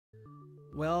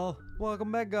Well, welcome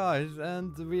back guys,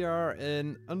 and we are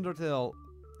in Undertale,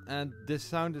 and this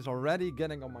sound is already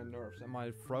getting on my nerves and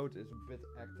my throat is a bit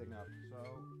acting up,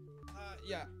 so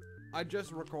yeah, I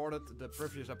just recorded the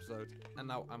previous episode and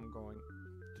now I'm going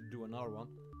to do another one.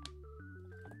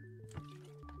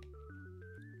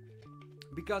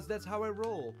 Because that's how I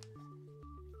roll.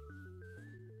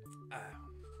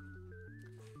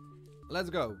 Let's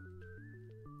go.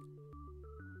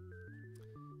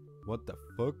 What the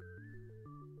fuck?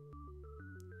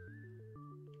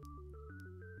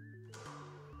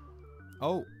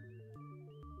 Oh.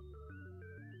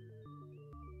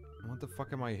 What the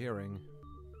fuck am I hearing?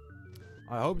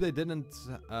 I hope they didn't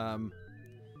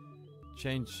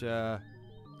change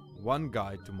one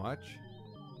guy too much.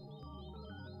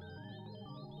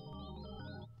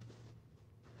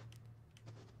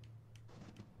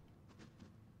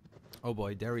 Oh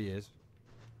boy, there he is.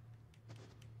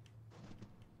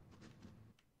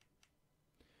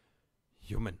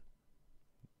 Human,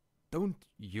 don't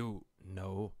you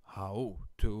know how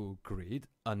to greet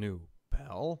a new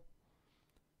pal?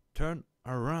 Turn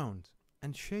around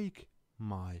and shake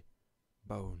my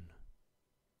bone.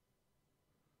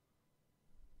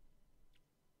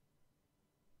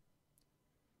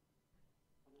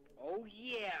 Oh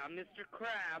yeah, Mr.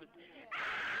 Krabs.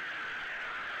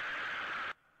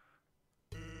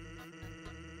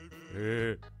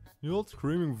 Hey, the old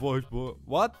screaming voice box.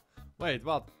 What? Wait,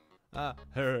 what?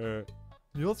 The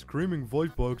old screaming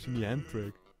voice box in the hand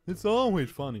trick. It's always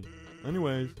funny.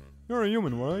 Anyways, you're a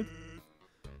human, right?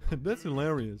 That's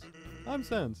hilarious. I'm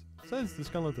Sans the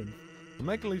skeleton. I'm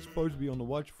actually supposed to be on the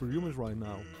watch for humans right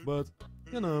now, but,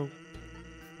 you know,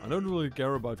 I don't really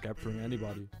care about capturing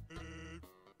anybody.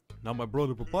 Now my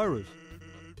brother Papyrus.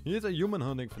 He is a human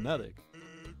hunting fanatic.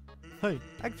 Hey,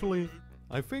 actually,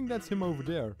 I think that's him over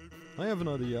there. I have an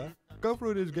idea. Go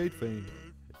through this gate thing.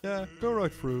 Yeah, go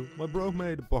right through. My bro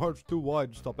made the bars too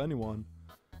wide to stop anyone.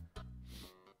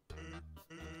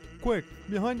 Quick,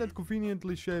 behind that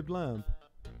conveniently shaped lamp.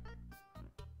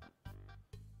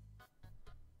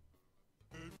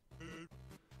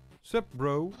 Sup,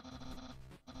 bro?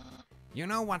 You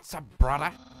know what's up,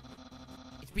 brother?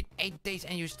 It's been 8 days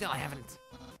and you still haven't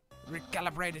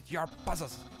recalibrated your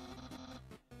puzzles.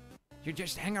 You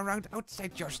just hang around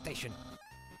outside your station.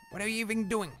 What are you even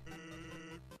doing?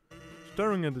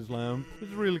 Staring at this lamp.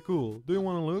 It's really cool. Do you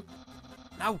want to look?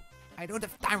 No, I don't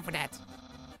have time for that.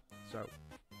 So.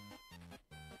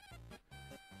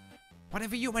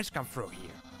 Whatever humans come through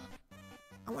here,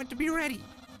 I want to be ready.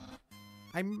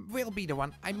 I will be the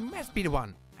one. I must be the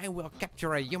one. I will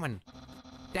capture a human.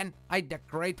 Then I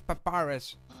decorate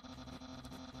Papyrus.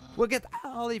 We'll get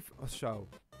all the... So.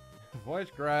 Voice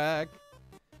crack.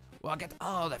 We'll get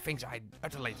all the things I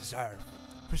utterly deserve.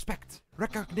 Respect.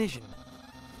 Recognition.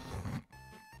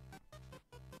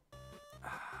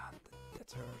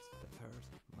 That hurts.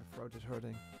 My throat is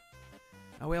hurting.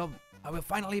 I will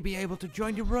finally be able to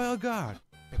join the Royal Guard.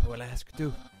 People will ask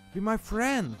to be my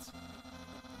friend.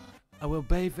 I will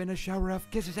bathe in a shower of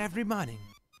kisses every morning.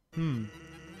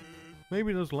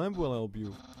 Maybe this lamp will help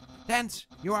you. Dance,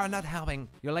 you are not helping,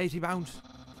 you lazy bounce.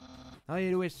 All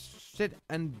you do is sit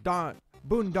and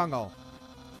boondoggle.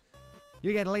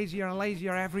 You get lazier and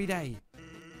lazier every day.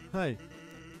 Hey,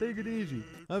 take it easy.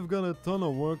 I've got a ton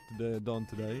of work done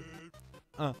today.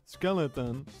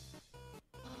 Skeleton.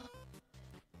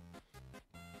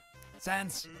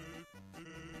 Sans.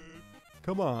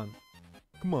 Come on,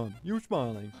 you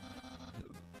smiling.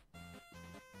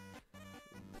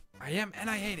 I am and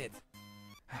I hate it.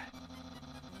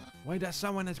 Why does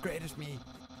someone as great as me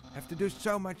have to do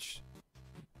so much?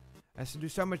 Has to do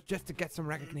so much just to get some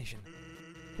recognition.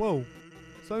 Whoa,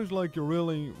 sounds like you're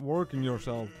really working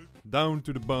yourself down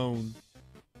to the bone.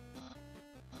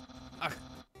 Ugh,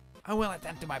 I will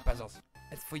attend to my puzzles.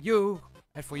 As for you,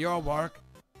 and for your work,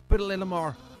 put a little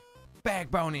more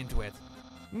backbone into it.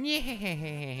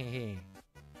 Yeah.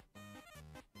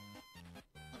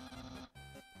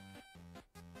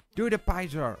 Do the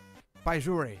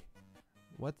Paizuri.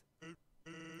 What?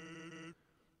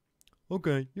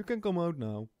 Okay, you can come out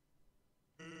now.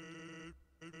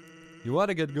 You ought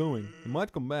to get going. He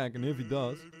might come back, and if he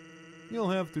does, you'll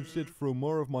have to sit through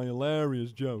more of my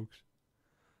hilarious jokes.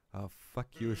 Oh, fuck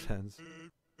you, Sans.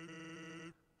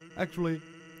 Actually,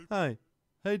 hi.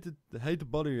 Hate to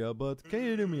bother you, but can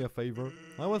you do me a favor?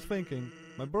 I was thinking,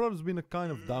 my brother's been a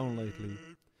kind of down lately.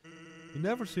 He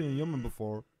never seen a human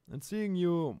before, and seeing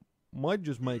you might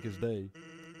just make his day.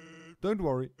 Don't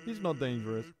worry, he's not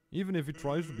dangerous, even if he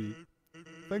tries to be.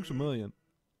 Thanks a million.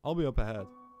 I'll be up ahead.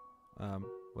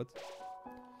 What?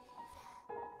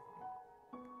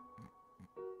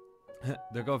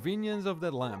 The convenience of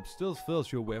that lamp still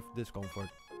fills you with discomfort.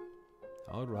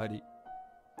 Alrighty.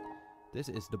 This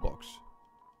is the box.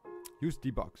 Use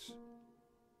the box.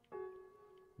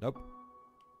 Nope.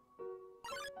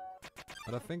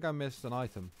 But I think I missed an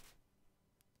item.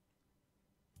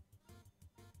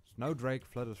 Snowdrake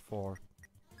flutters 4.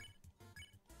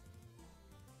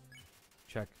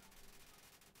 Check.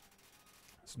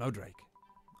 Snowdrake.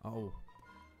 Oh.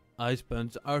 Ice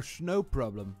buns are no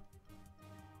problem.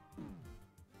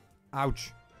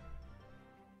 Ouch.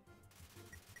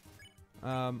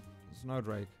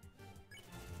 Snowdrake.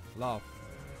 Laugh.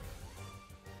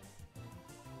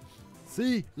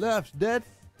 See? Laughs dead.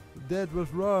 That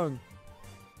was wrong.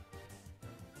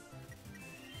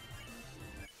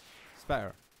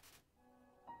 Spare.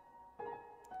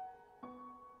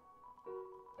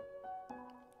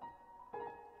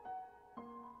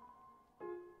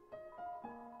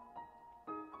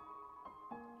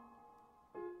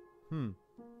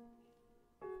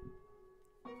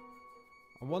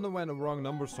 I wonder when the wrong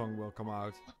number song will come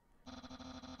out.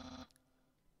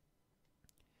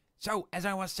 So, as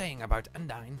I was saying about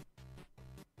Undyne.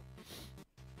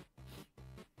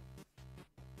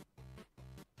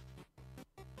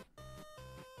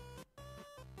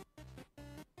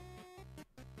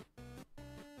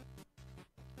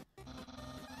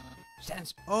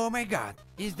 Sans, oh my god,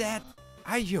 is that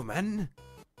a human?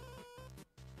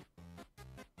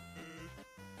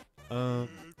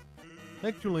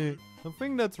 Actually, I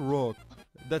think that's a rock.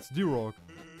 That's the rock.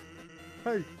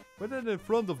 Hey, what's in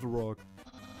front of the rock?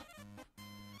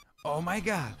 Oh my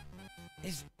god,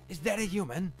 is that a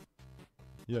human?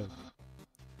 Yes.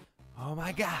 Oh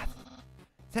my god,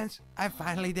 Sans, I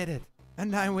finally did it,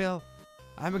 and I'll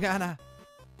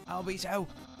be so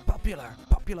popular.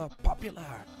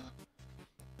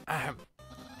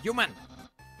 Human,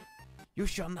 you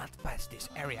shall not pass this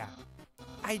area.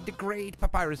 The great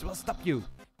papyrus will stop you.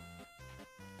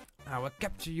 I will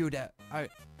capture you there.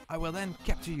 I will then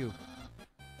capture you.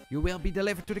 You will be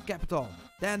delivered to the capital.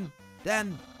 Then,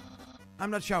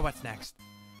 I'm not sure what's next.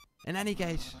 In any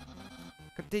case,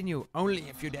 continue only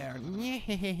if you dare.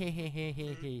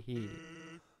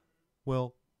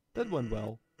 Well, that went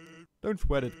well. Don't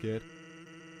sweat it, kid.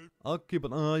 I'll keep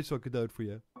an eye socket out for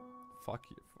you. Fuck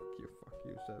you,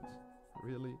 Sans.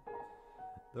 Really?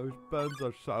 Those puns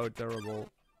are so terrible.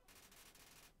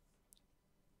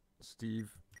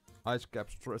 Steve, Ice Cap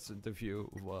stress interview,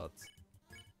 what?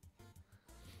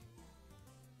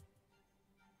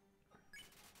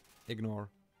 Ignore.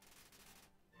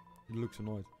 He looks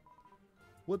annoyed.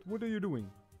 What are you doing?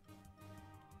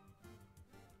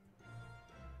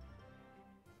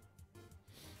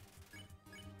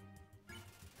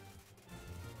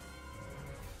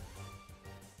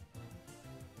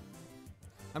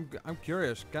 I'm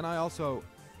curious. Can I also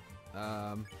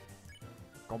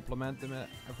compliment him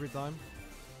every time?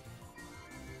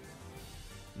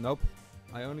 Nope.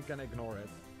 I only can ignore it.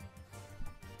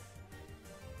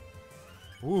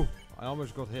 Ooh, I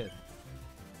almost got hit.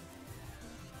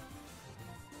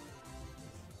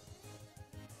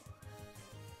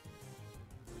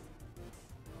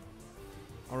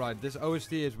 Alright, this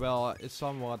OST as well is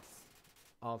somewhat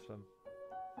awesome.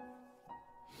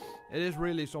 It is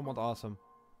really somewhat awesome.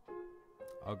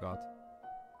 Oh god.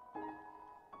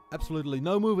 Absolutely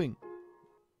no moving.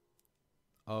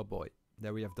 Oh boy.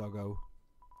 There we have Doggo.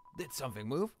 Did something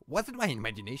move? Was it my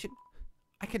imagination?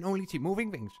 I can only see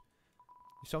moving things.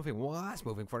 If something was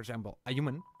moving, for example, a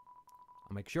human,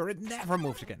 I'll make sure it never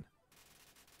moves again.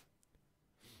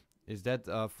 Is that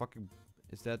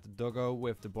is that the Doggo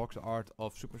with the box art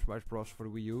of Super Smash Bros. For the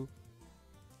Wii U?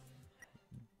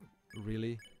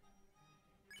 Really?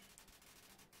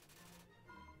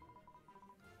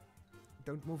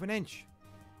 Don't move an inch.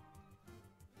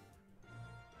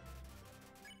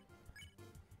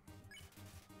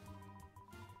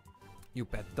 You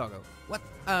pet Doggo. What?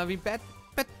 We pet?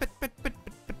 Pet.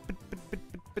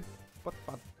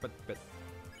 But.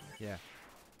 Yeah.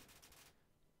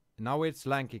 Now it's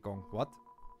Lanky Kong. What?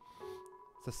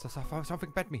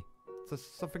 Something pet me.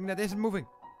 Something that isn't moving.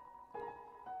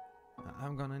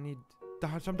 I'm gonna need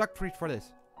some duck treats for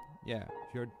this. Yeah,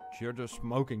 you're just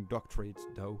smoking duck treats,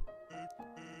 though.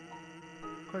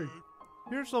 Hey,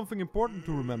 here's something important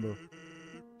to remember.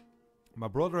 My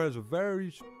brother has a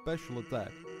very special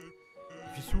attack.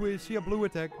 If you see a blue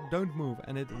attack, don't move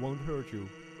and it won't hurt you.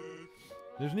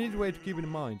 There's an easy way to keep it in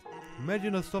mind.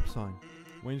 Imagine a stop sign.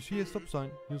 When you see a stop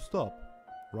sign, you stop,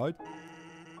 right?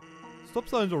 Stop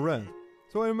signs are red,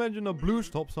 so I imagine a blue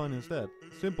stop sign instead.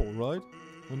 Simple, right?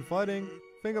 When fighting,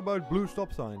 think about blue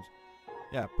stop signs.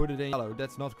 Yeah, put it in yellow,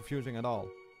 that's not confusing at all.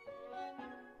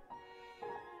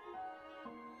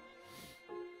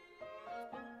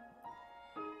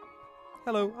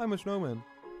 Hello, I'm a snowman.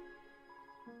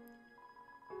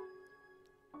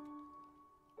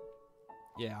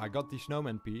 Yeah, I got the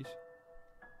snowman piece.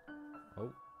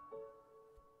 Oh.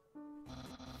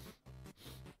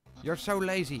 You're so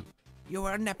lazy. You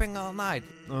were napping all night.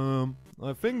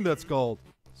 I think that's called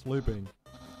sleeping.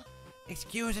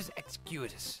 Excuses,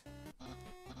 excuses.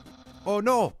 Oh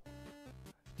no!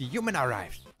 The human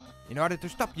arrives. In order to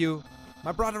stop you,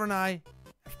 my brother and I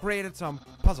have created some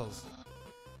puzzles.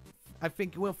 I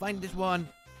think you will find this one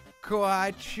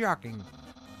quite shocking.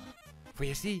 For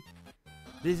you see,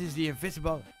 this is the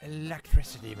invisible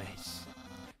electricity maze.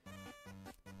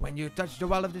 When you touch the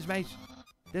wall of this maze,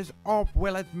 this orb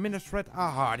will administer a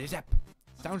hardy zap.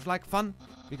 Sounds like fun,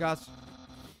 because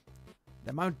the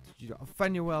amount of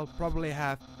fun you will probably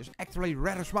have is actually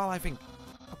rather small, I think.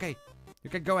 Okay,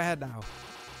 you can go ahead now.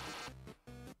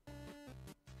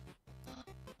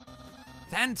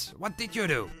 Sans, what did you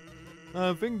do?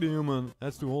 I think the human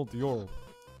has to hold the orb.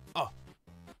 Oh,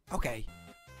 okay.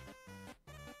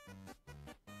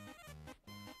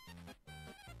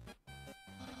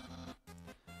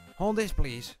 Hold this,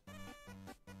 please.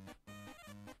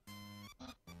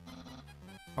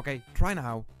 Okay, try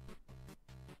now.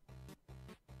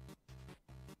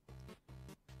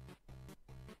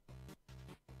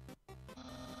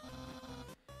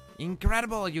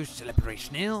 Incredible, you slippery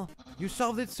snail. You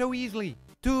solved it so easily.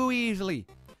 Too easily.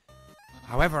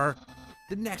 However,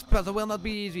 the next puzzle will not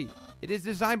be easy. It is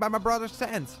designed by my brother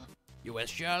Sans. You will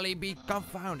surely be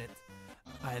confounded.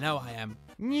 I know I am.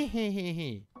 And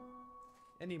he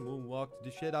moonwalked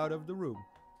the shit out of the room.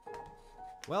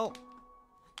 Well.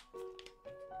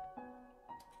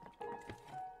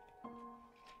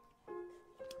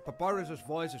 Papyrus's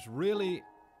voice is really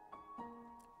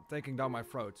taking down my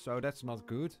throat, so that's not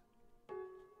good.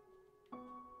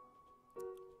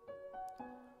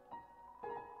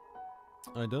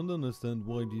 I don't understand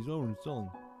why these aren't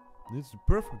selling. It's the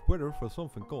perfect weather for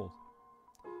something cold.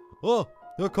 Oh,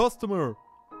 a customer!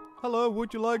 Hello,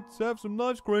 would you like to have some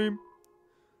ice cream?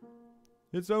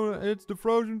 It's the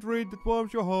frozen treat that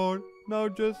warms your heart. Now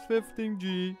just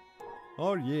 15G.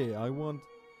 Oh yeah, I want.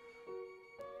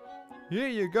 Here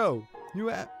you go.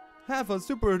 You have a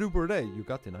super duper day. You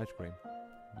got an ice cream.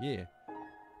 Yeah.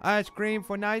 Ice cream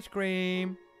for ice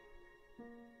cream.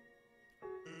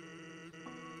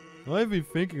 I've been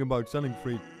thinking about selling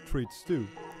free treats too.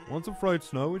 Want some fried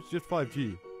snow? It's just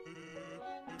 5G.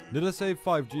 Did I say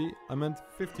 5G? I meant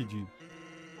 50G.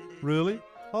 Really?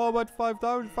 How about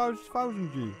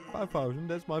 5,000G? 5,000,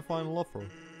 that's my final offer.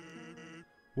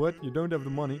 What? You don't have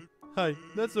the money? Hey,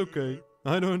 that's okay.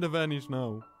 I don't have any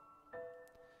snow.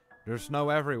 There's snow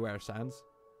everywhere, Sans.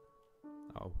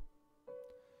 Oh.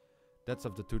 That's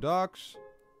of the two dogs.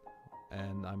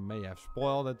 And I may have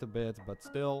spoiled it a bit, but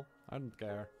still, I don't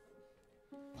care.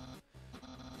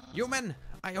 Human,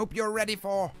 I hope you're ready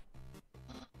for...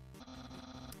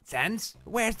 Sans,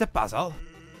 where's the puzzle?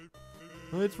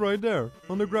 It's right there,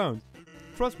 on the ground.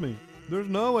 Trust me, there's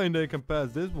no way they can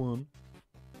pass this one.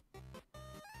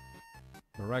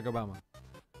 Barack Obama.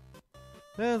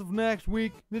 As of next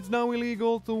week, it's now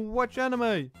illegal to watch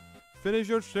anime. Finish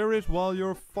your series while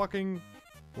you fucking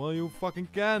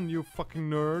can, you fucking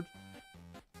nerd.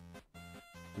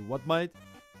 Do what, mate?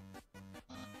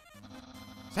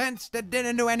 Sans, that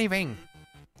didn't do anything.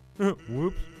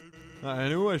 Whoops. I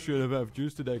knew I should have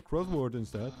used today's crossword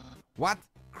instead. What?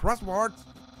 Crosswords?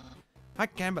 I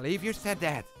can't believe you said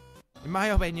that. In my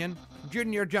opinion,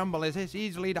 Junior Jumble is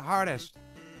easily the hardest.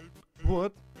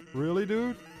 What? Really,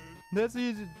 dude? That's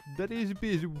easy. That easy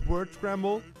peasy word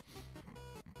scramble.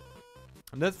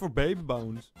 And that's for baby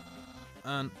bones.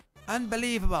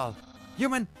 Unbelievable.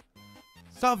 Human,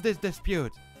 solve this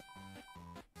dispute.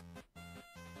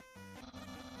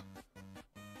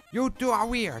 You two are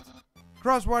weird.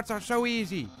 Crosswords are so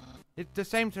easy. It's the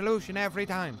same solution every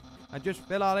time. I just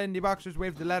fill all in the boxes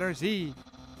with the letter Z.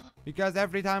 Because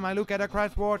every time I look at a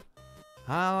crossword,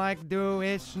 all I do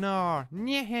is snore.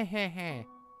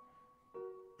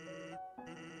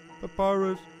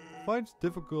 Papyrus finds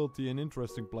difficulty in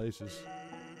interesting places.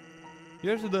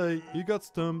 Yesterday, he got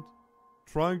stumped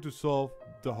trying to solve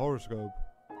the horoscope.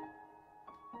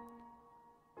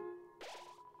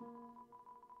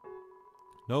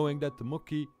 Knowing that the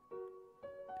monkey...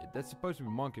 That's supposed to be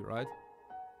monkey, right?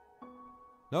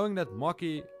 Knowing that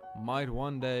monkey might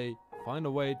one day find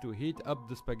a way to heat up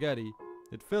the spaghetti,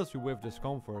 it fills you with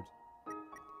discomfort.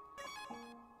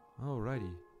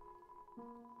 Alrighty.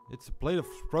 It's a plate of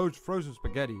frozen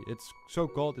spaghetti. It's so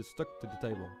cold it's stuck to the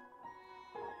table.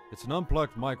 It's an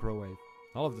unplugged microwave.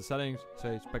 All of the settings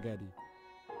say spaghetti.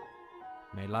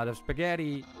 Made a lot of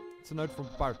spaghetti. It's a note from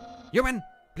Papyrus. Human,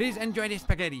 please enjoy this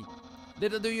spaghetti.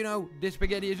 Little do you know, this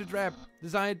spaghetti is a trap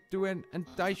designed to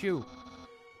entice you.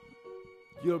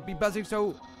 You'll be buzzing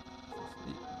so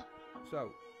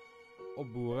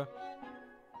opboeren.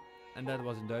 And that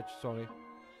was in Dutch, sorry.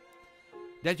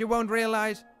 That you won't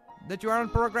realize that you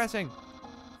aren't progressing.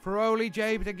 Thoroughly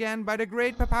japed again by the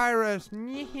great papyrus.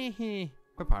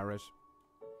 Papyrus.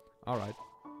 Alright.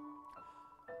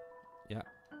 Yeah.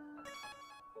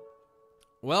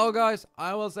 Well guys,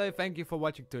 I will say thank you for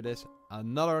watching to this.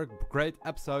 Another great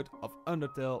episode of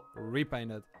Undertale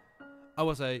Repainted. I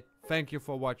will say thank you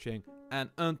for watching. And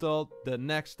until the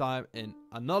next time in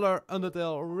another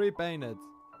Undertale Repainted.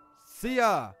 See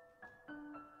ya!